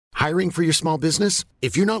Hiring for your small business?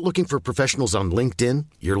 If you're not looking for professionals on LinkedIn,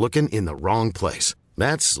 you're looking in the wrong place.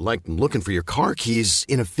 That's like looking for your car keys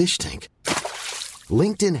in a fish tank.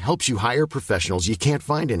 LinkedIn helps you hire professionals you can't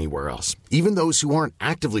find anywhere else, even those who aren't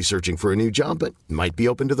actively searching for a new job but might be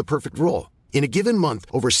open to the perfect role. In a given month,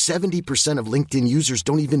 over 70% of LinkedIn users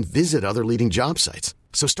don't even visit other leading job sites.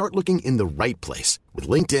 So start looking in the right place. With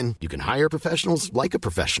LinkedIn, you can hire professionals like a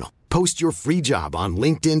professional. Post your free job on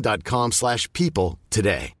linkedin.com/people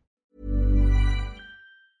today.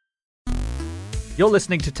 You're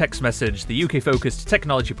listening to Text Message, the UK-focused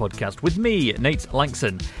technology podcast with me, Nate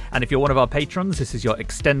Langston. And if you're one of our patrons, this is your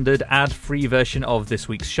extended ad-free version of this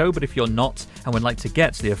week's show. But if you're not and would like to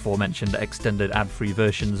get the aforementioned extended ad-free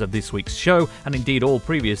versions of this week's show, and indeed all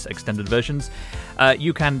previous extended versions,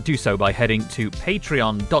 you can do so by heading to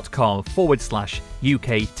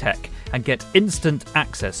patreon.com/UK Tech and get instant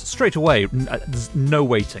access straight away. There's no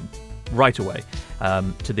waiting. Right away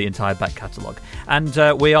to the entire back catalogue. And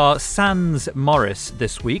we are sans Morris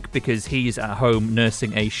this week because he's at home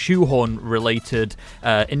nursing a shoehorn-related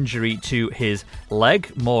injury to his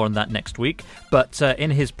leg. More on that next week. But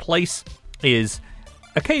in his place is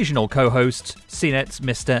occasional co-host CNET's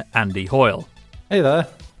Mr. Andy Hoyle. Hey there.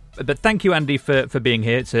 But thank you, Andy, for being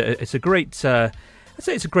here. It's a great... I'd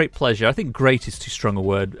say it's a great pleasure. I think great is too strong a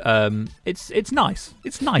word. It's nice.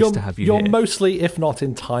 It's nice to have you here. You're mostly, if not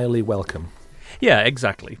entirely, welcome. Yeah,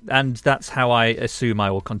 exactly. And that's how I assume I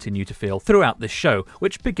will continue to feel throughout this show,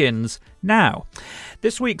 which begins now.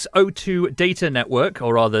 This week's O2 data network,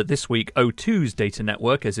 or rather this week O2's data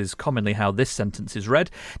network, as is commonly how this sentence is read,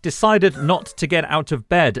 decided not to get out of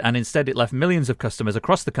bed, and instead it left millions of customers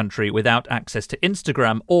across the country without access to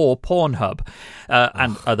Instagram or Pornhub,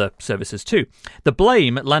 and other services too. The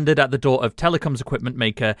blame landed at the door of telecoms equipment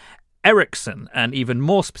maker Ericsson, and even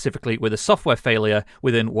more specifically with a software failure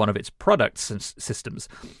within one of its product systems.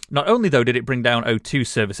 Not only, though, did it bring down O2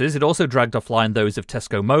 services, it also dragged offline those of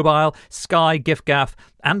Tesco Mobile, Sky, giffgaff,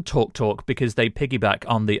 and TalkTalk because they piggyback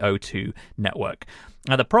on the O2 network.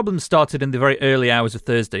 Now, the problem started in the very early hours of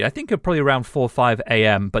Thursday. I think probably around 4 or 5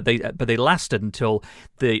 a.m., but they lasted until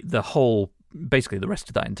the whole, basically the rest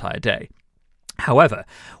of that entire day. However,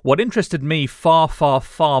 what interested me far, far,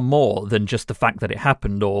 far more than just the fact that it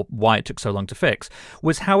happened or why it took so long to fix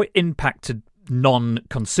was how it impacted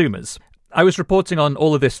non-consumers. I was reporting on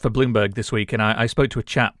all of this for Bloomberg this week, and I spoke to a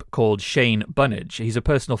chap called Shane Bunnage. He's a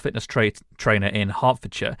personal fitness trainer in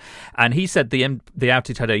Hertfordshire, and he said the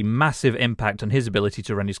outage had a massive impact on his ability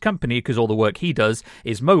to run his company because all the work he does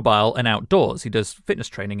is mobile and outdoors. He does fitness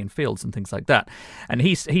training in fields and things like that. And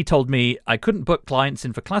he told me I couldn't book clients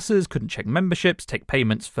in for classes, couldn't check memberships, take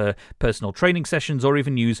payments for personal training sessions, or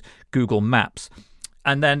even use Google Maps.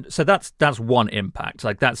 And then, so that's one impact.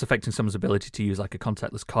 Like, that's affecting someone's ability to use like a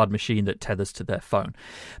contactless card machine that tethers to their phone.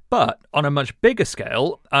 But on a much bigger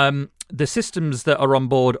scale, the systems that are on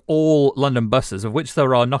board all London buses, of which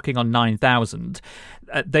there are knocking on 9,000,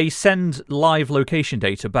 they send live location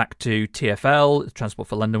data back to TfL, Transport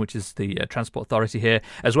for London, which is the transport authority here,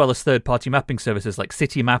 as well as third-party mapping services like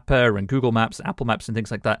Citymapper and Google Maps, Apple Maps and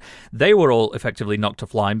things like that. They were all effectively knocked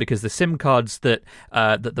offline because the SIM cards that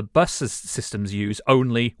the bus systems use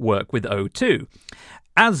only work with O2.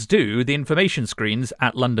 As do the information screens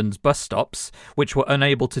at London's bus stops, which were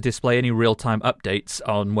unable to display any real-time updates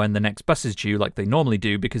on when the next bus is due like they normally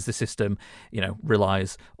do because the system,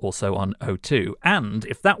 relies also on O2. And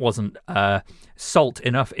if that wasn't salt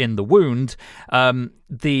enough in the wound,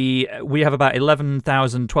 we have about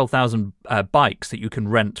 11,000, 12,000 bikes that you can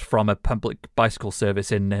rent from a public bicycle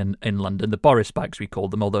service in London, the Boris bikes we call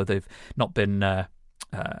them, although they've not been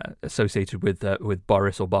associated with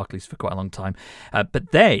Boris or Barclays for quite a long time,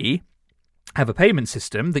 but they have a payment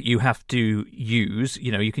system that you have to use.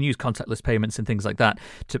 You can use contactless payments and things like that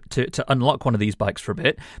to unlock one of these bikes for a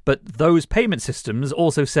bit, but those payment systems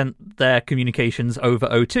also sent their communications over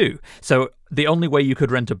O2. So the only way you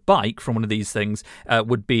could rent a bike from one of these things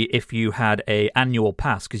would be if you had a annual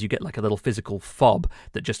pass, because you get like a little physical fob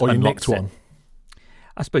that just unlocks it. One.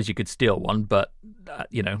 I suppose you could steal one, but,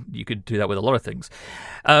 you could do that with a lot of things.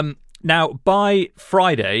 Now, by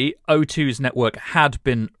Friday, O2's network had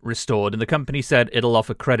been restored, and the company said it'll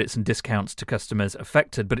offer credits and discounts to customers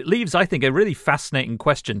affected. But it leaves, I think, a really fascinating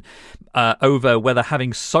question over whether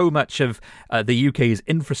having so much of the UK's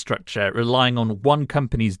infrastructure relying on one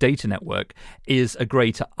company's data network is a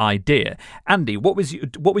great idea. Andy, what was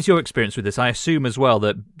your experience with this? I assume as well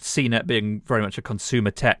that CNET being very much a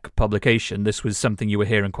consumer tech publication, this was something you were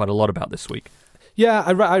hearing quite a lot about this week. Yeah,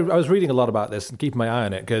 I was reading a lot about this and keeping my eye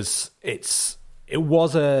on it because it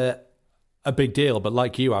was a big deal. But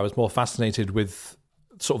like you, I was more fascinated with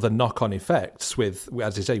sort of the knock-on effects with,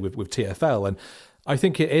 as you say, with TfL. And I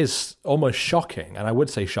think it is almost shocking, and I would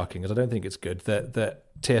say shocking, because I don't think it's good, that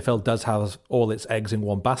TfL does have all its eggs in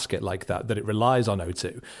one basket like that it relies on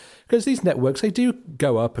O2. Because these networks, they do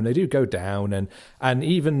go up and they do go down, and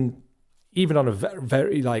even on a very,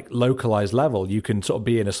 very like localized level, you can sort of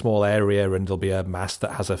be in a small area and there'll be a mast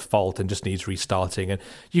that has a fault and just needs restarting. And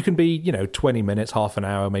you can be, 20 minutes, half an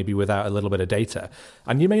hour, maybe without a little bit of data.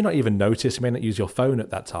 And you may not even notice, you may not use your phone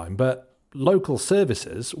at that time, but local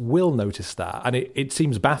services will notice that. And it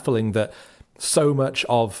seems baffling that so much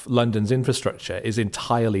of London's infrastructure is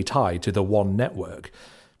entirely tied to the one network.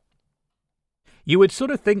 You would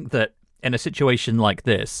sort of think that in a situation like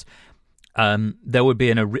this, there would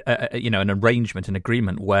be an arrangement, an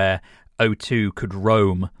agreement where O2 could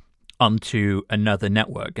roam onto another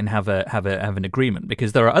network and have an agreement,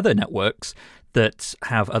 because there are other networks that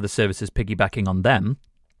have other services piggybacking on them.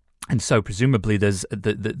 And so presumably there's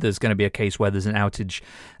going to be a case where there's an outage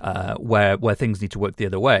where things need to work the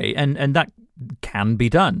other way, and that can be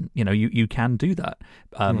done. You can do that.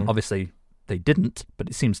 Obviously they didn't, but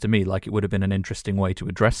it seems to me like it would have been an interesting way to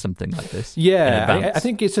address something like this. Yeah, I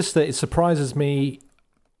think it's just that it surprises me.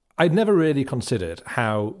 I'd never really considered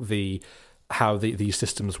how these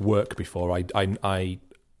systems work before.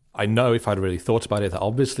 I know, if I'd really thought about it, that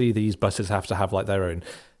obviously these buses have to have like their own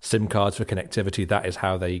SIM cards for connectivity. That is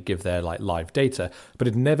how they give their like live data. But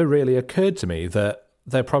it never really occurred to me that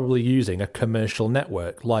they're probably using a commercial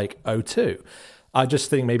network like O2. I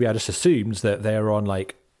just assumed that they're on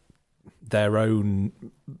like their own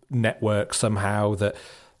network somehow that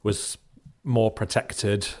was more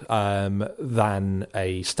protected than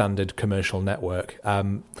a standard commercial network.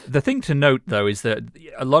 The thing to note, though, is that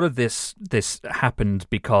a lot of this happened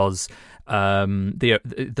because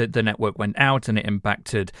the network went out and it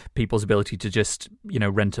impacted people's ability to just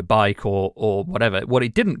rent a bike or whatever. What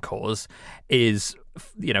it didn't cause is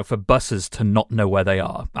for buses to not know where they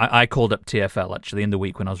are. I called up TfL actually in the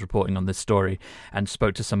week when I was reporting on this story and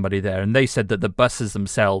spoke to somebody there, and they said that the buses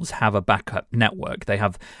themselves have a backup network. They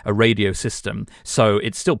have a radio system, so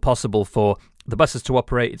it's still possible for the buses to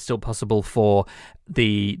operate. It's still possible for for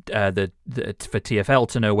TfL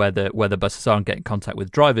to know where the buses are and get in contact with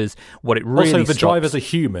drivers. What it really also, the drivers are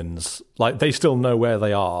humans. Like, they still know where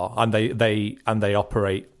they are, and they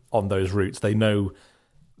operate on those routes. They know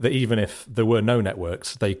that even if there were no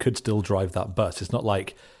networks, they could still drive that bus. It's not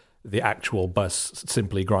like the actual bus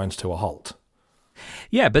simply grinds to a halt.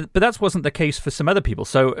 Yeah, but that wasn't the case for some other people.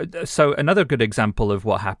 So another good example of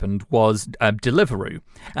what happened was Deliveroo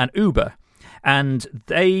and Uber, and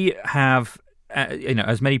they have.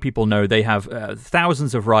 As many people know, they have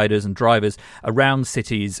thousands of riders and drivers around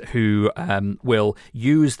cities who will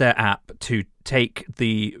use their app to take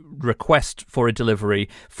the request for a delivery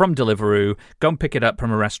from Deliveroo, go and pick it up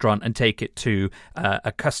from a restaurant and take it to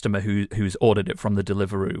a customer who's ordered it from the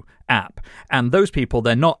Deliveroo app. And those people,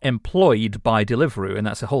 they're not employed by Deliveroo, and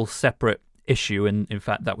that's a whole separate issue. And in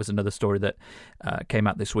fact, that was another story that came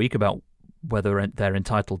out this week about whether they're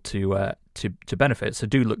entitled to benefit. So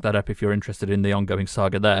do look that up if you're interested in the ongoing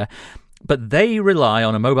saga there. But they rely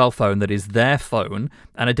on a mobile phone that is their phone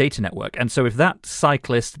and a data network. And so if that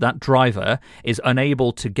cyclist, that driver, is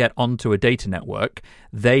unable to get onto a data network,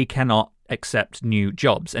 they cannot accept new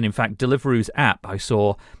jobs. And in fact, Deliveroo's app, I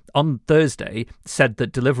saw on Thursday, said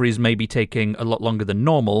that deliveries may be taking a lot longer than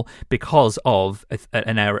normal because of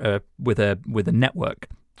an error with a network.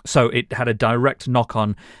 So it had a direct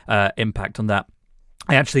knock-on impact on that.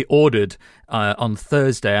 I actually ordered, on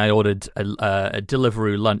Thursday, a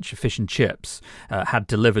Deliveroo lunch, fish and chips, had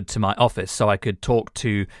delivered to my office so I could talk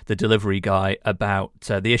to the delivery guy about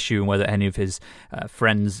the issue and whether any of his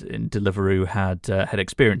friends in Deliveroo had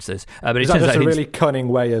experienced this. But it Is that just a really cunning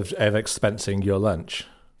way of expensing your lunch?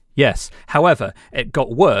 Yes. However, it got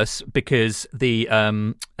worse because the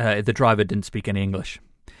driver didn't speak any English.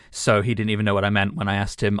 So he didn't even know what I meant when I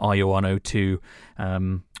asked him, "Are you on O2?"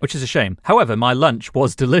 Which is a shame. However, my lunch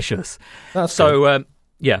was delicious. That's so,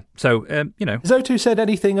 yeah. So, Has O2 said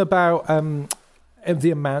anything about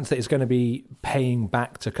the amounts that it's going to be paying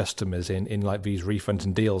back to customers in like these refunds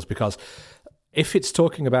and deals? Because if it's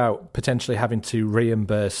talking about potentially having to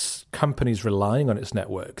reimburse companies relying on its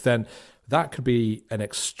network, then that could be an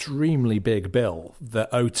extremely big bill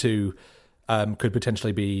that O2 could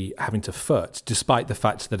potentially be having to foot, despite the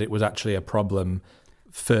fact that it was actually a problem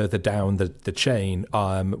further down the chain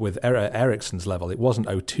with Ericsson's level. It wasn't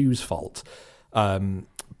O2's fault,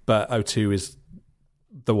 but O2 is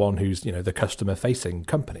the one who's the customer-facing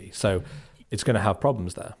company, so it's going to have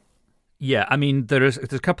problems there. Yeah, I mean, there's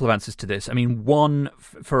a couple of answers to this. I mean, one,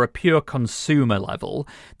 for a pure consumer level,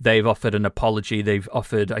 they've offered an apology. They've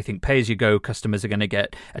offered, I think, pay-as-you-go customers are going to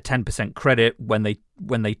get a 10% credit when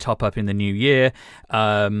they top up in the new year.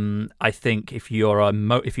 I think if you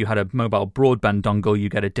had a mobile broadband dongle, you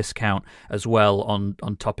get a discount as well on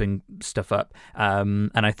topping stuff up.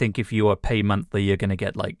 And I think if you are pay monthly, you're going to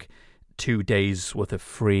get like 2 days worth of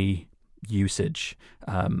free usage.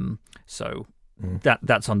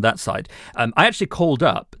 That's on that side. I actually called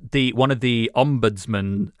up one of the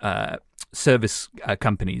ombudsman service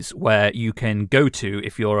companies where you can go to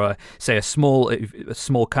if you're a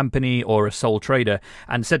small company or a sole trader,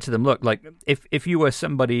 and said to them, look, like if you were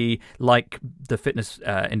somebody like the fitness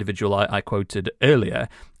individual I quoted earlier,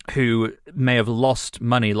 who may have lost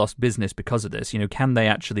money, lost business because of this, can they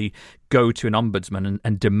actually go to an ombudsman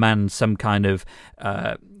and demand some kind of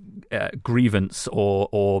grievance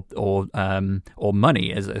or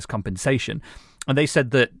money as compensation? And they said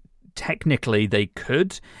that technically they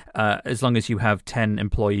could, as long as you have 10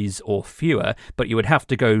 employees or fewer, but you would have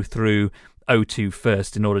to go through O2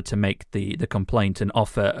 first in order to make the complaint and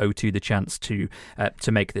offer O2 the chance to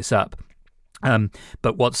make this up.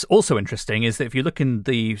 But what's also interesting is that if you look in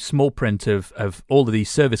the small print of all of these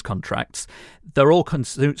service contracts, they're all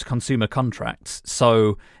consumer contracts.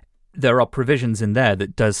 So there are provisions in there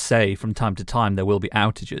that does say from time to time there will be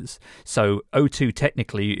outages. So O2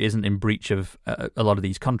 technically isn't in breach of a lot of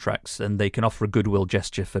these contracts, and they can offer a goodwill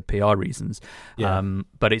gesture for PR reasons. Yeah.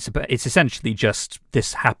 But it's essentially just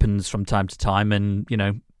this happens from time to time, and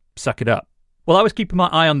suck it up. Well, I was keeping my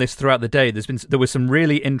eye on this throughout the day. There were some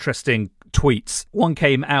really interesting tweets. One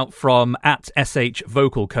came out from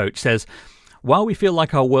 @SHVocalCoach, says, while we feel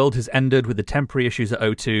like our world has ended with the temporary issues at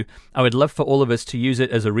O2, I would love for all of us to use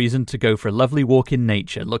it as a reason to go for a lovely walk in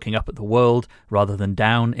nature, looking up at the world rather than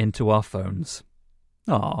down into our phones.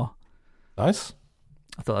 Aww. Nice.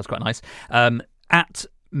 I thought that was quite nice.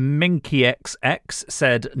 @MinkyXX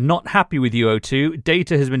said, not happy with you, O2.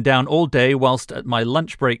 Data has been down all day, whilst at my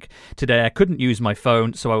lunch break today I couldn't use my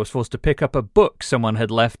phone, so I was forced to pick up a book someone had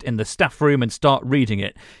left in the staff room and start reading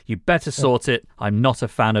it. You better sort it. I'm not a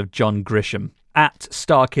fan of John Grisham.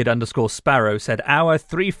 @StarKid_Sparrow said, hour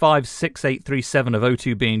 356837 of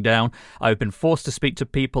O2 being down, I've been forced to speak to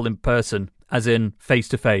people in person, as in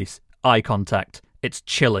face-to-face, eye contact. It's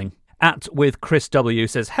chilling. @WithChrisW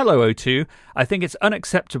says, hello O2, I think it's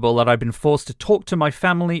unacceptable that I've been forced to talk to my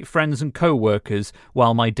family, friends and co-workers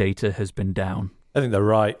while my data has been down. I think they're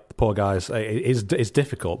right. The poor guys. It's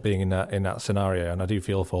difficult being in that scenario, and I do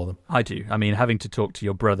feel for them. I do. I mean, having to talk to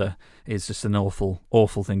your brother is just an awful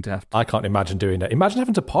thing to have to. I can't imagine doing that. Imagine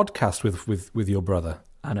having to podcast with your brother.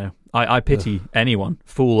 I know. I pity anyone,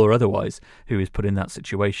 fool or otherwise, who is put in that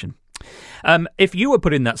situation. If you were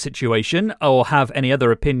put in that situation or have any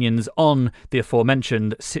other opinions on the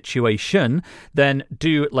aforementioned situation, then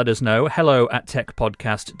do let us know.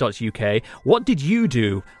 hello@techpodcast.uk. What did you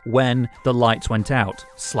do when the lights went out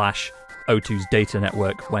 / O2's data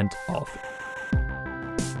network went off?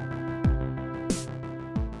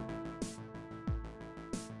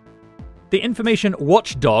 The Information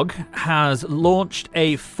Watchdog has launched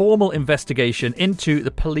a formal investigation into the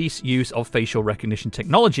police use of facial recognition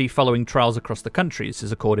technology following trials across the country. This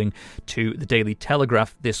is according to the Daily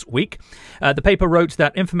Telegraph this week. The paper wrote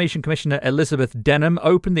that Information Commissioner Elizabeth Denham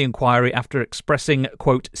opened the inquiry after expressing,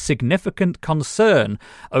 quote, significant concern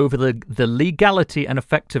over the legality and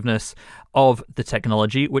effectiveness of the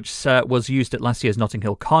technology, which was used at last year's Notting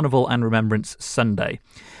Hill Carnival and Remembrance Sunday.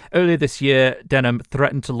 Earlier this year, Denham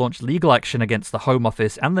threatened to launch legal action against the Home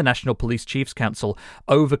Office and the National Police Chiefs Council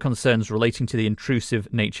over concerns relating to the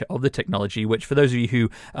intrusive nature of the technology, which, for those of you who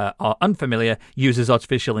are unfamiliar, uses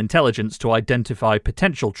artificial intelligence to identify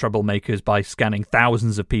potential troublemakers by scanning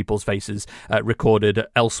thousands of people's faces recorded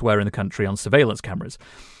elsewhere in the country on surveillance cameras.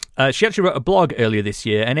 She actually wrote a blog earlier this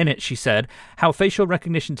year, and in it she said, how facial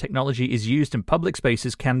recognition technology is used in public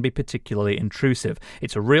spaces can be particularly intrusive.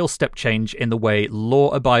 It's a real step change in the way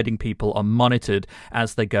law-abiding people are monitored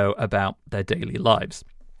as they go about their daily lives.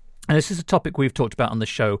 And this is a topic we've talked about on the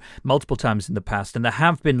show multiple times in the past, and there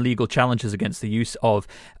have been legal challenges against the use of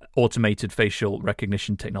automated facial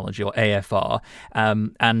recognition technology, or AFR.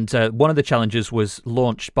 And one of the challenges was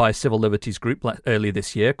launched by a civil liberties group earlier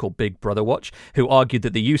this year called Big Brother Watch, who argued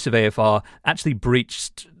that the use of AFR actually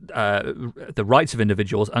breached the rights of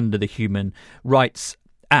individuals under the Human Rights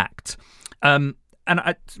Act.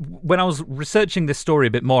 And when I was researching this story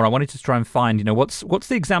a bit more, I wanted to try and find, what's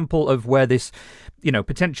the example of where this,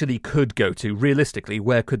 potentially could go to. Realistically,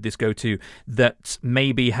 where could this go to that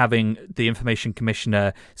maybe having the Information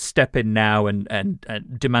Commissioner step in now and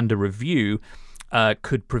demand a review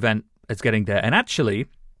could prevent as getting there. And actually,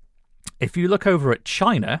 if you look over at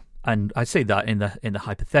China, and I say that in the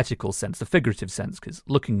hypothetical sense, the figurative sense, because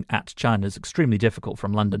looking at China is extremely difficult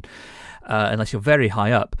from London, unless you're very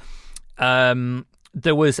high up.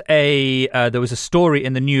 There was a story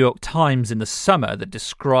in the New York Times in the summer that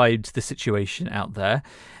described the situation out there.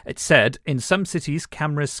 It said, in some cities,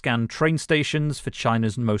 cameras scan train stations for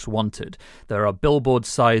China's most wanted. There are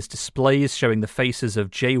billboard-sized displays showing the faces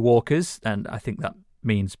of jaywalkers, and I think that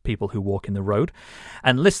means people who walk in the road,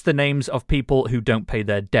 and list the names of people who don't pay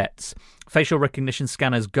their debts. Facial recognition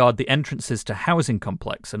scanners guard the entrances to housing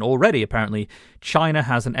complex, and already, apparently, China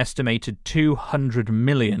has an estimated 200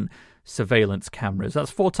 million surveillance cameras. That's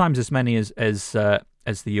 4 times as many as the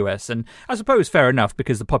US, and I suppose fair enough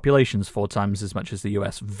because the population's 4 times as much as the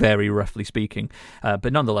US, very roughly speaking.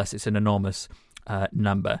 But nonetheless, it's an enormous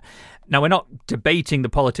number. Now, we're not debating the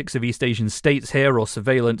politics of East Asian states here or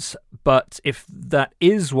surveillance, but if that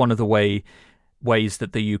is one of the ways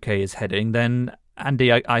that the UK is heading, then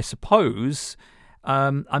Andy, I suppose,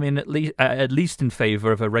 at least in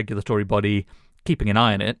favour of a regulatory body keeping an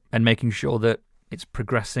eye on it and making sure that it's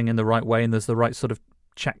progressing in the right way and there's the right sort of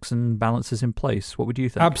checks and balances in place. What would you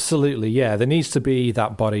think? Absolutely, yeah. There needs to be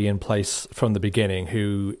that body in place from the beginning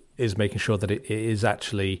who is making sure that it is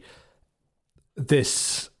actually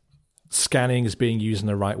this scanning is being used in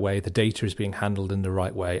the right way, the data is being handled in the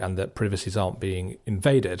right way, and that privacies aren't being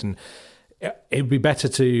invaded. And it'd be better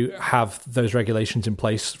to have those regulations in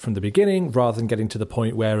place from the beginning rather than getting to the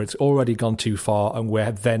point where it's already gone too far and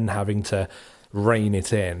we're then having to rein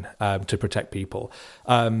it in to protect people.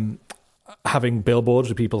 Having billboards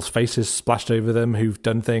with people's faces splashed over them who've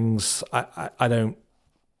done things I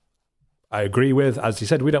agree with. As you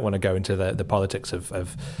said, we don't want to go into the politics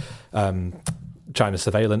of China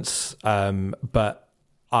surveillance, but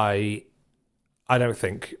I don't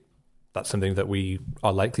think that's something that we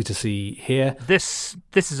are likely to see here. This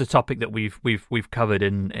is a topic that we've covered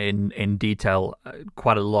in detail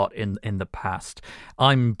quite a lot in the past.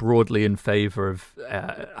 I'm broadly in favour of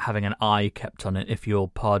having an eye kept on it, if you'll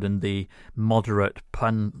pardon the moderate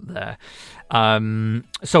pun there.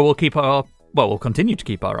 So we'll continue to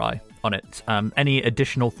keep our eye on it. Any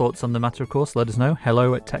additional thoughts on the matter, of course, let us know.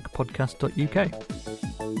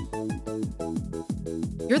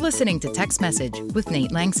 hello@techpodcast.uk. You're listening to Text Message with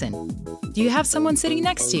Nate Langson. Do you have someone sitting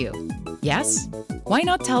next to you? Yes? Why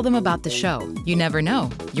not tell them about the show? You never know.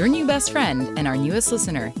 Your new best friend and our newest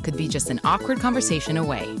listener could be just an awkward conversation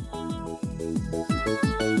away.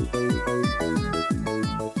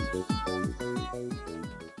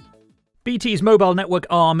 BT's mobile network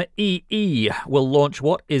arm EE will launch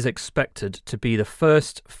what is expected to be the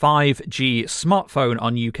first 5G smartphone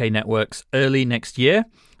on UK networks early next year,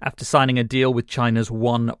 after signing a deal with China's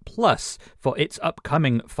OnePlus for its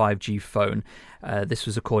upcoming 5G phone. This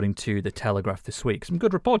was according to The Telegraph this week. Some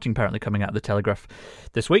good reporting apparently coming out of The Telegraph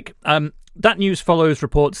this week. That news follows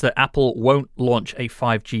reports that Apple won't launch a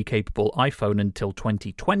 5G-capable iPhone until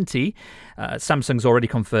 2020. Samsung's already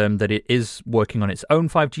confirmed that it is working on its own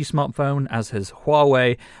 5G smartphone, as has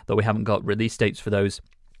Huawei, though we haven't got release dates for those.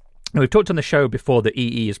 Now, we've talked on the show before that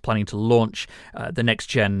EE is planning to launch the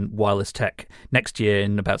next-gen wireless tech next year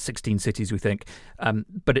in about 16 cities, we think.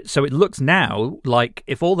 So it looks now like,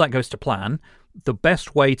 if all that goes to plan, the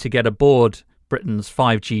best way to get aboard Britain's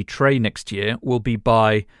 5G train next year will be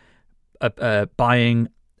by buying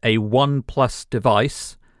a OnePlus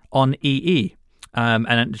device on EE.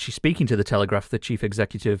 And she's speaking to The Telegraph. The chief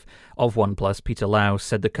executive of OnePlus, Peter Lau,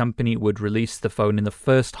 said the company would release the phone in the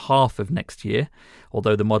first half of next year,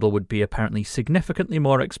 although the model would be apparently significantly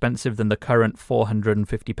more expensive than the current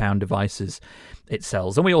 £450 devices it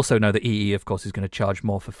sells. And we also know that EE, of course, is going to charge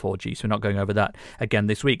more for 4G, so we're not going over that again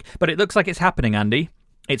this week. But it looks like it's happening, Andy.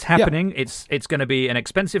 It's happening. Yeah. It's going to be an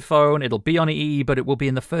expensive phone. It'll be on EE, but it will be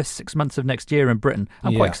in the first 6 months of next year in Britain.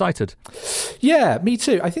 I'm quite excited. Yeah, me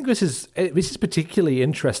too. I think this is particularly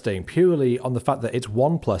interesting purely on the fact that it's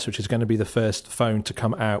OnePlus, which is going to be the first phone to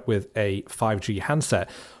come out with a 5G handset.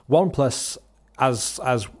 OnePlus,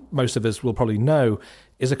 as most of us will probably know,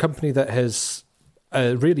 is a company that has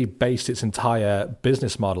really based its entire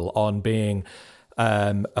business model on being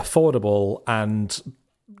affordable and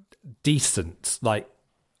decent.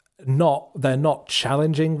 They're not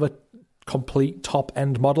challenging the complete top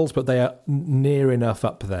end models, but they are near enough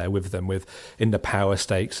up there with them in the power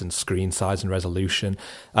stakes and screen size and resolution.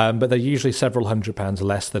 But they're usually several £100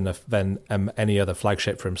 less than any other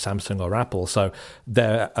flagship from Samsung or Apple. So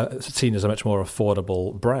they're seen as a much more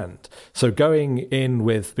affordable brand. So going in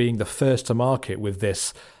with being the first to market with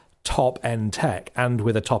this top end tech and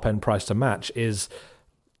with a top end price to match is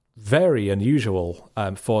very unusual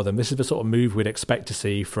for them. This is the sort of move we'd expect to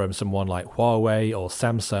see from someone like Huawei or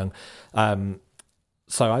Samsung.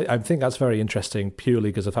 So I think that's very interesting purely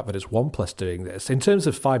because of the fact that it's OnePlus doing this. In terms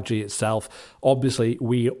of 5G itself, obviously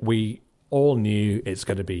we all knew it's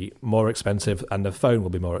going to be more expensive and the phone will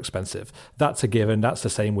be more expensive. That's a given. That's the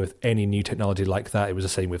same with any new technology like that. It was the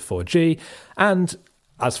same with 4G. And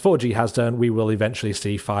as 4G has done, we will eventually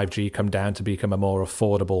see 5G come down to become a more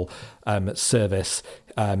affordable service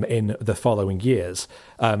in the following years.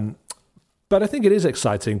 But I think it is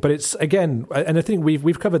exciting. But it's, again, and I think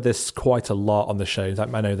we've covered this quite a lot on the show.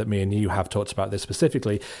 I know that me and you have talked about this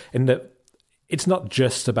specifically, in that it's not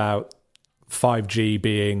just about 5G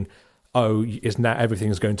being, is now everything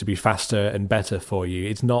is going to be faster and better for you.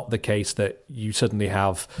 It's not the case that you suddenly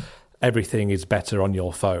have everything is better on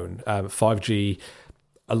your phone. 5G,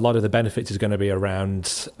 a lot of the benefits is going to be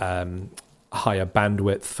around higher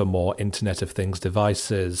bandwidth for more Internet of Things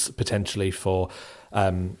devices, potentially for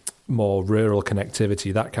more rural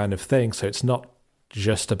connectivity, that kind of thing. So it's not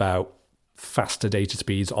just about faster data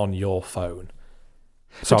speeds on your phone.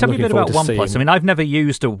 So tell me a bit about OnePlus. I mean, I've never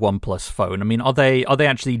used a OnePlus phone. I mean, are they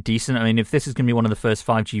actually decent? I mean, if this is going to be one of the first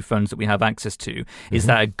 5G phones that we have access to, is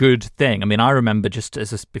that a good thing? I mean, I remember, just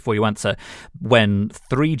as before you answer, when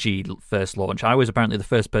 3G first launched, I was apparently the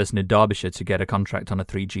first person in Derbyshire to get a contract on a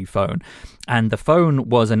 3G phone. And the phone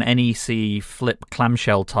was an NEC flip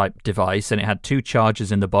clamshell type device, and it had 2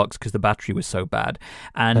 chargers in the box because the battery was so bad.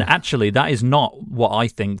 And actually, that is not what I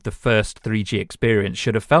think the first 3G experience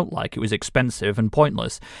should have felt like. It was expensive and pointless.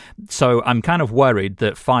 So I'm kind of worried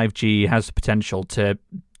that 5G has the potential to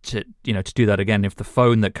do that again if the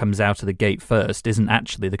phone that comes out of the gate first isn't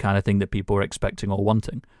actually the kind of thing that people are expecting or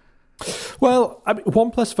wanting. Well, I mean,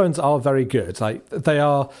 OnePlus phones are very good. Like, they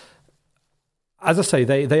are, as I say,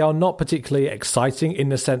 they are not particularly exciting in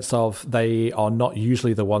the sense of they are not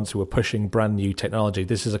usually the ones who are pushing brand new technology.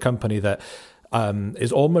 This is a company that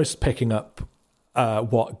is almost picking up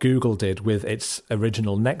what Google did with its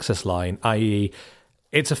original Nexus line, i.e.,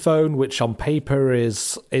 it's a phone which on paper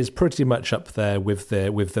is pretty much up there with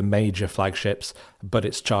the major flagships, but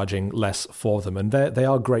it's charging less for them. And they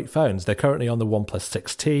are great phones. They're currently on the OnePlus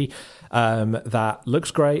 6T. That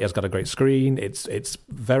looks great. It's got a great screen. It's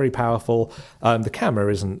very powerful. The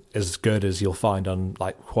camera isn't as good as you'll find on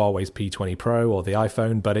like Huawei's P20 Pro or the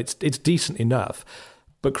iPhone, but it's decent enough.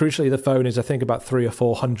 But crucially, the phone is, I think, about £300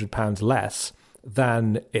 or £400 less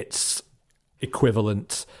than its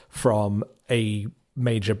equivalent from a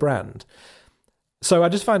major brand. So I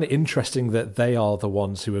just find it interesting that they are the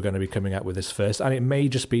ones who are going to be coming out with this first, and it may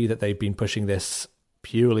just be that they've been pushing this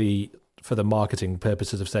purely for the marketing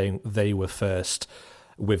purposes of saying they were first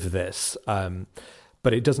with this,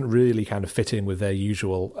 but it doesn't really kind of fit in with their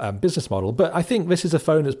usual business model. But I think this is a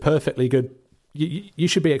phone that's perfectly good. You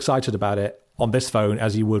should be excited about it on this phone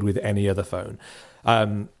as you would with any other phone.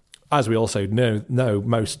 As we also know,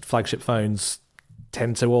 most flagship phones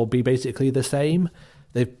tend to all be basically the same.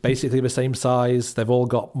 They're basically the same size. They've all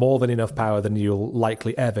got more than enough power than you'll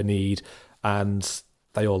likely ever need, and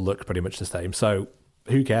they all look pretty much the same. So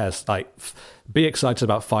who cares? Like, be excited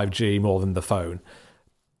about 5G more than the phone.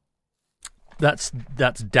 That's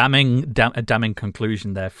a damning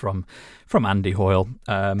conclusion there from Andy Hoyle.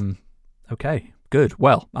 Okay. Good.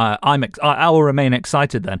 Well, I will remain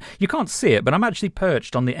excited then. You can't see it, but I'm actually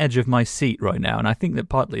perched on the edge of my seat right now, and I think that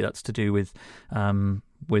partly that's to do with the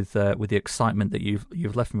excitement that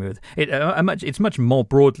you've left me with. It's much more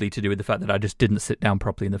broadly to do with the fact that I just didn't sit down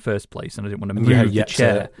properly in the first place, and I didn't want to move the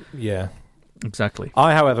chair. Yeah. Exactly.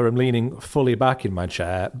 I, however, am leaning fully back in my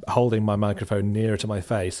chair, holding my microphone nearer to my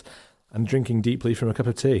face, and drinking deeply from a cup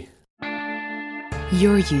of tea.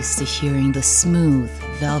 You're used to hearing the smooth,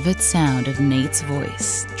 velvet sound of Nate's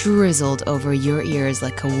voice drizzled over your ears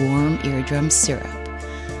like a warm eardrum syrup,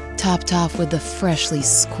 topped off with the freshly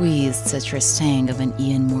squeezed citrus tang of an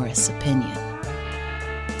Ian Morris opinion.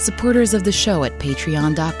 Supporters of the show at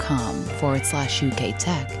patreon.com/UK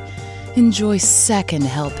Tech enjoy second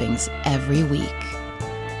helpings every week.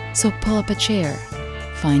 So pull up a chair,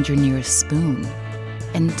 find your nearest spoon,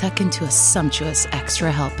 and tuck into a sumptuous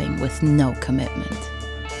extra helping with no commitment.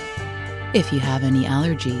 If you have any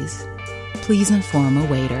allergies, please inform a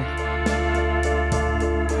waiter.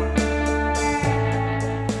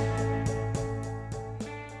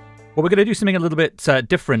 Well, we're going to do something a little bit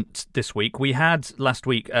different this week. We had last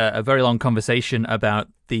week a very long conversation about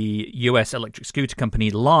the US electric scooter company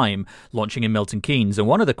Lime launching in Milton Keynes. And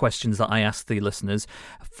one of the questions that I asked the listeners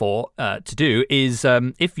to do is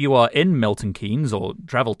if you are in Milton Keynes or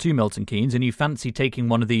travel to Milton Keynes and you fancy taking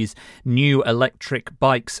one of these new electric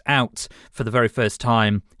bikes out for the very first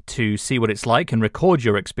time to see what it's like and record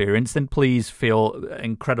your experience, then please feel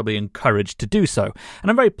incredibly encouraged to do so. And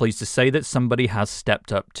I'm very pleased to say that somebody has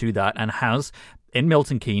stepped up to that and has, in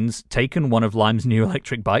Milton Keynes, taken one of Lime's new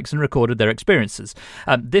electric bikes and recorded their experiences.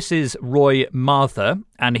 This is Roy Martha,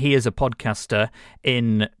 and he is a podcaster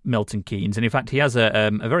in Milton Keynes. And in fact, he has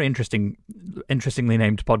a very interestingly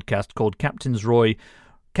named podcast called Captain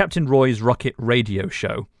Roy's Rocket Radio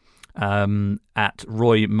Show at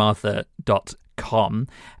roymartha.com.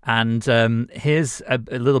 And here's a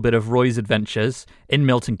little bit of Roy's adventures in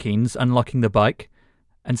Milton Keynes, unlocking the bike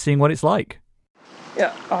and seeing what it's like.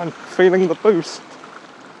 Yeah, I'm feeling the boost.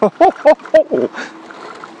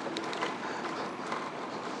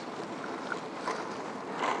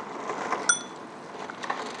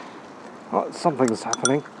 Oh, something's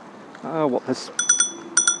happening. What this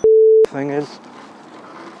thing is.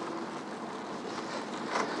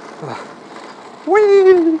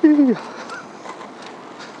 Whee!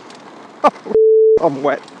 I'm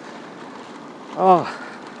wet.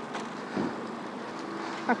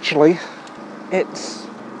 Actually, it's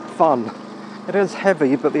fun. It is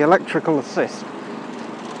heavy, but the electrical assist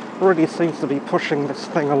really seems to be pushing this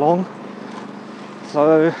thing along.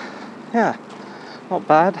 So, yeah, not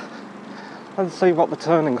bad. Let's see what the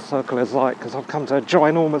turning circle is like, because I've come to a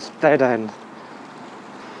ginormous dead end.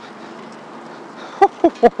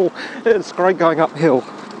 It's great going uphill.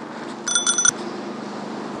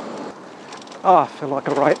 I feel like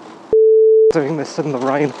a right doing this in the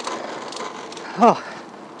rain.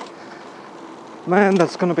 Man,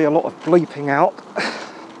 there's going to be a lot of bleeping out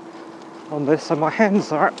on this, and my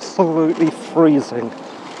hands are absolutely freezing.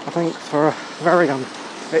 I think for a very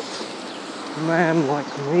unfit man like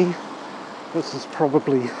me, this is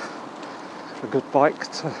probably a good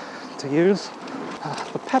bike to use.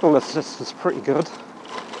 The pedal assist is pretty good.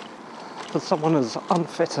 For someone as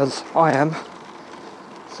unfit as I am,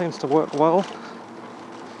 seems to work well.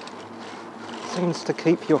 Seems to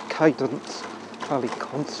keep your cadence fairly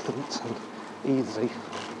constant and easy.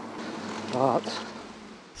 But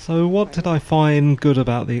so what did I find good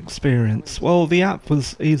about the experience? Well, the app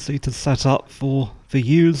was easy to set up for the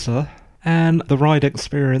user, and the ride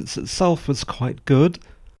experience itself was quite good.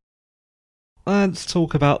 Let's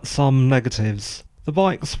talk about some negatives. The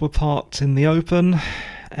bikes were parked in the open,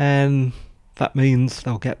 and that means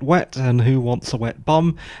they'll get wet, and who wants a wet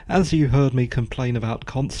bum, as you heard me complain about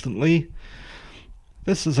constantly.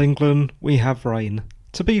 This is England, we have rain.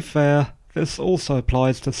 To be fair, this also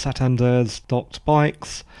applies to Santander's docked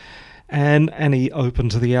bikes and any open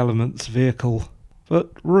to the elements vehicle.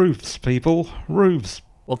 But roofs, people, roofs.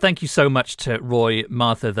 Well, thank you so much to Roy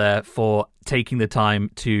Martha there for taking the time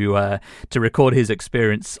to record his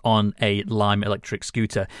experience on a Lime electric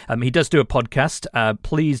scooter. He does do a podcast.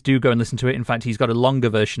 Please do go and listen to it. In fact, he's got a longer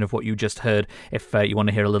version of what you just heard if you want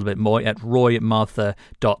to hear a little bit more at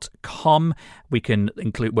roymartha.com. We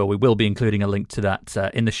will be including a link to that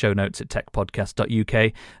in the show notes at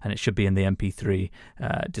techpodcast.uk, and it should be in the MP3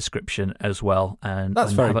 description as well. And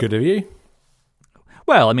that's very good of you.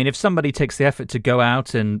 Well, I mean, if somebody takes the effort to go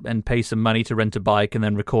out and pay some money to rent a bike and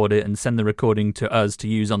then record it and send the recording to us to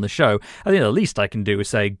use on the show, I think the least I can do is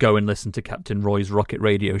say, go and listen to Captain Roy's Rocket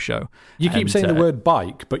Radio Show. You keep saying the word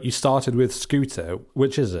bike, but you started with scooter.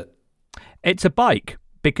 Which is it? It's a bike,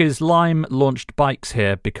 because Lime launched bikes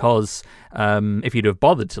here because if you'd have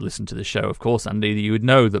bothered to listen to the show, of course, Andy, you would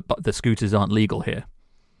know that the scooters aren't legal here.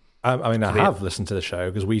 I have listened to the show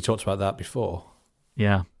because we talked about that before.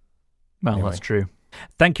 Yeah. Well, anyway. That's true.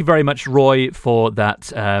 Thank you very much, Roy, for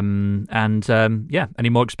that. Any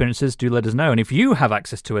more experiences, do let us know. And if you have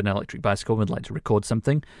access to an electric bicycle and would like to record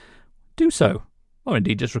something, do so. Or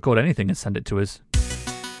indeed, just record anything and send it to us.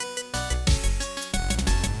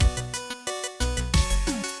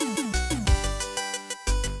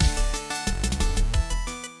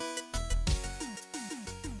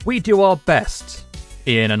 We do our best,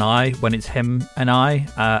 Ian and I, when it's him and I,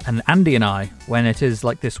 and Andy and I, when it is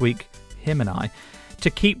like this week, him and I, to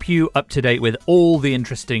keep you up to date with all the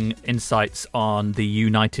interesting insights on the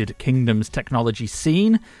United Kingdom's technology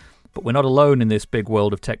scene. But we're not alone in this big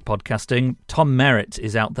world of tech podcasting. Tom Merritt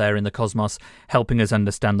is out there in the cosmos helping us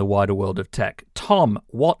understand the wider world of tech. Tom,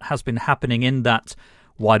 what has been happening in that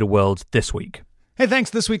wider world this week? Hey,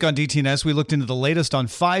 thanks. This week on DTNS, we looked into the latest on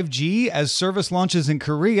 5G as service launches in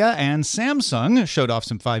Korea, and Samsung showed off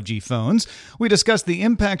some 5G phones. We discussed the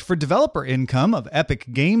impact for developer income of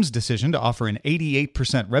Epic Games' decision to offer an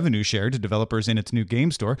 88% revenue share to developers in its new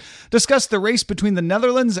game store. Discussed the race between the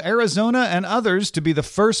Netherlands, Arizona, and others to be the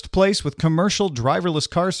first place with commercial driverless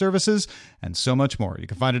car services, and so much more. You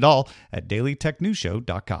can find it all at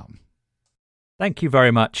dailytechnewsshow.com. Thank you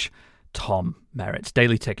very much, Tom Merritt,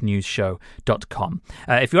 dailytechnewsshow.com.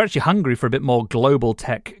 If you're actually hungry for a bit more global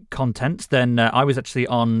tech content, then I was actually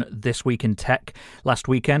on This Week in Tech last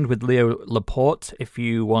weekend with Leo Laporte. If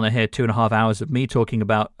you want to hear 2.5 hours of me talking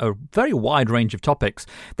about a very wide range of topics,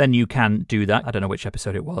 then you can do that. I don't know which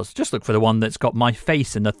episode it was. Just look for the one that's got my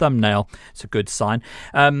face in the thumbnail. It's a good sign.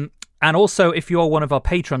 And also, if you're one of our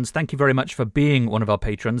patrons, thank you very much for being one of our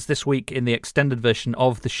patrons. This week, in the extended version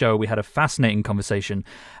of the show, we had a fascinating conversation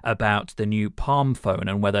about the new Palm phone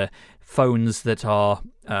and whether phones that are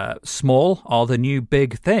small are the new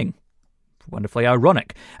big thing. Wonderfully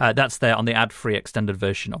ironic. That's there on the ad-free extended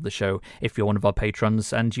version of the show if you're one of our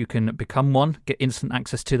patrons, and you can become one, get instant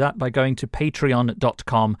access to that by going to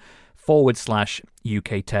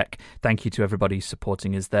patreon.com/UK Tech. Thank you to everybody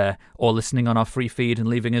supporting us there or listening on our free feed and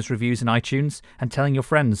leaving us reviews in iTunes and telling your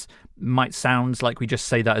friends. Might sound like we just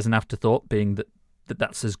say that as an afterthought, being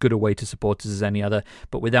that's as good a way to support us as any other,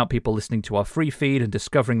 but without people listening to our free feed and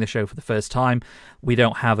discovering the show for the first time, we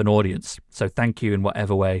don't have an audience. So thank you in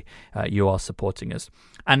whatever way you are supporting us.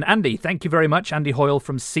 And Andy, thank you very much, Andy Hoyle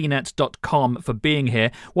from cnet.com, for being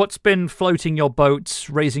here. What's been floating your boat,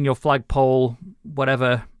 raising your flagpole,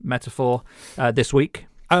 whatever metaphor, this week?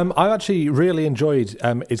 I actually really enjoyed,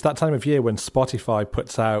 it's that time of year when Spotify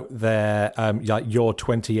puts out their, like your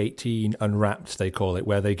 2018 Unwrapped, they call it,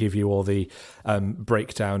 where they give you all the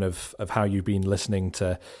breakdown of how you've been listening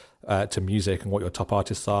to music and what your top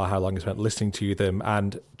artists are, how long you spent listening to them,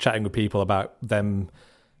 and chatting with people about them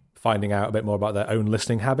finding out a bit more about their own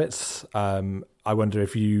listening habits. I wonder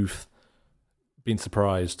if you've been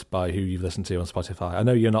surprised by who you've listened to on Spotify. I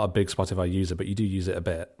know you're not a big Spotify user, but you do use it a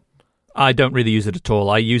bit. I don't really use it at all.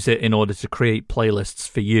 I use it in order to create playlists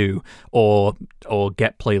for you or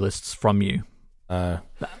get playlists from you.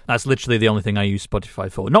 That's literally the only thing I use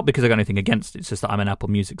Spotify for. Not because I got anything against it, it's just that I'm an Apple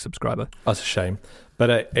Music subscriber. That's a shame.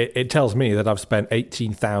 But it tells me that I've spent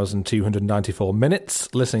 18,294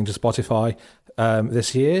 minutes listening to Spotify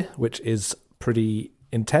this year, which is pretty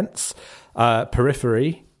intense.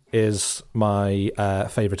 Periphery is my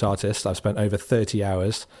favourite artist. I've spent over 30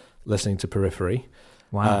 hours listening to Periphery.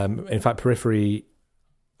 Wow. In fact, Periphery,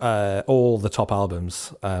 all the top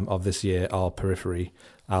albums of this year are Periphery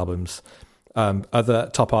albums. Other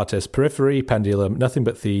top artists, Periphery, Pendulum, Nothing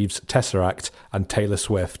But Thieves, Tesseract, and Taylor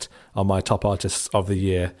Swift are my top artists of the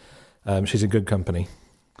year. She's in good company.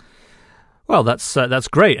 Well, that's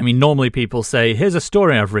great. I mean, normally people say, here's a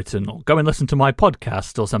story I've written, or go and listen to my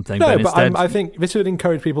podcast or something. No, but instead... I think this would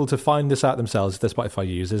encourage people to find this out themselves if they're Spotify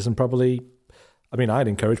users, and probably, I mean, I'd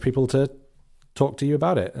encourage people to talk to you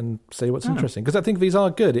about it and say what's interesting, because I think these are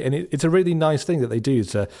good, and it's a really nice thing that they do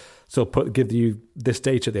to sort of give you this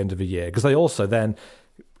data at the end of the year, because they also then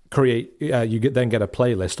create then get a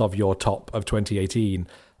playlist of your top of 2018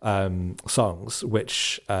 songs,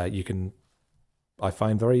 which I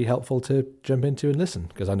find very helpful to jump into and listen,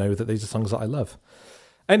 because I know that these are songs that I love.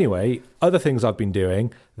 Anyway, other things I've been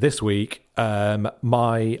doing this week,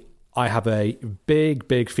 I have a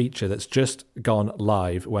big feature that's just gone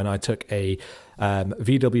live when I took a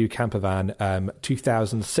VW camper van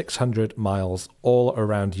 2,600 miles all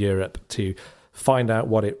around Europe to find out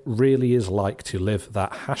what it really is like to live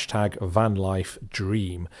that hashtag van life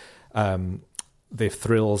dream. The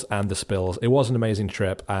thrills and the spills. It was an amazing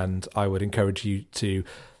trip, and I would encourage you to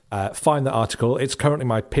find the article. It's currently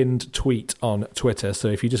my pinned tweet on Twitter, so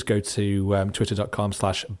if you just go to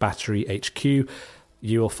twitter.com/batteryhq,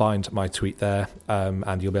 you will find my tweet there,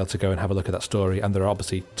 and you'll be able to go and have a look at that story. And there are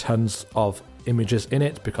obviously tons of images in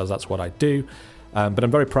it, because that's what I do. But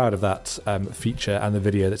I'm very proud of that feature and the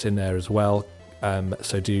video that's in there as well.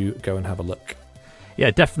 So do go and have a look.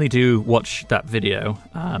 Yeah, definitely do watch that video.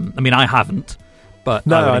 I mean, I haven't, but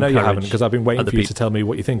no, I know you haven't, because I've been waiting for you to tell me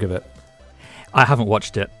what you think of it. I haven't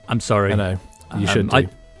watched it. I'm sorry. I know. You should do.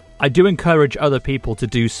 I do encourage other people to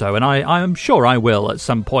do so, and I'm sure I will at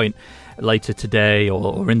some point later today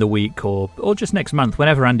or in the week or just next month,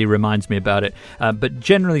 whenever Andy reminds me about it. But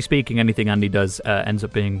generally speaking, anything Andy does ends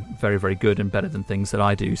up being very, very good and better than things that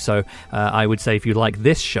I do. So I would say if you like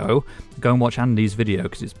this show, go and watch Andy's video,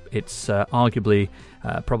 because it's arguably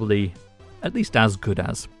probably at least as good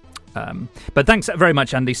as. But thanks very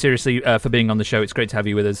much, Andy, seriously, for being on the show. It's great to have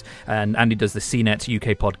you with us. And Andy does the CNET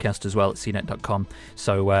UK podcast as well at cnet.com.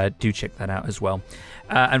 So do check that out as well.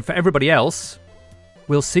 And for everybody else,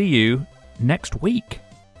 we'll see you next week.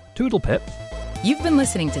 Toodle pip. You've been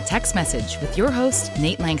listening to Text Message with your host,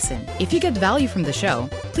 Nate Langston. If you get value from the show,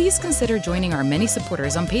 please consider joining our many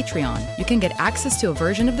supporters on Patreon. You can get access to a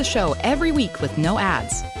version of the show every week with no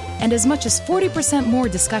ads, and as much as 40% more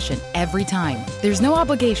discussion every time. There's no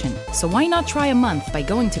obligation, so why not try a month by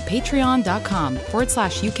going to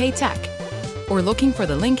patreon.com/UK Tech or looking for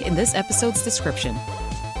the link in this episode's description.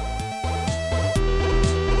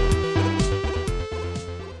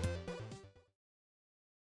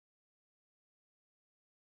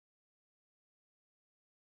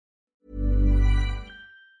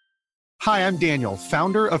 Hi, I'm Daniel,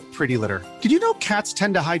 founder of Pretty Litter. Did you know cats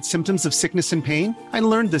tend to hide symptoms of sickness and pain? I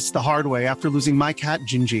learned this the hard way after losing my cat,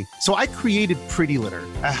 Gingy. So I created Pretty Litter,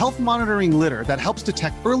 a health monitoring litter that helps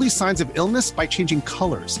detect early signs of illness by changing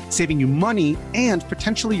colors, saving you money and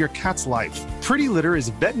potentially your cat's life. Pretty Litter is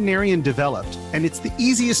veterinarian developed, and it's the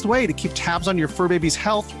easiest way to keep tabs on your fur baby's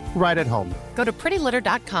health right at home. Go to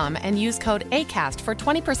prettylitter.com and use code ACAST for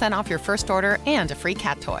 20% off your first order and a free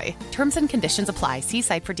cat toy. Terms and conditions apply. See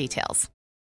site for details.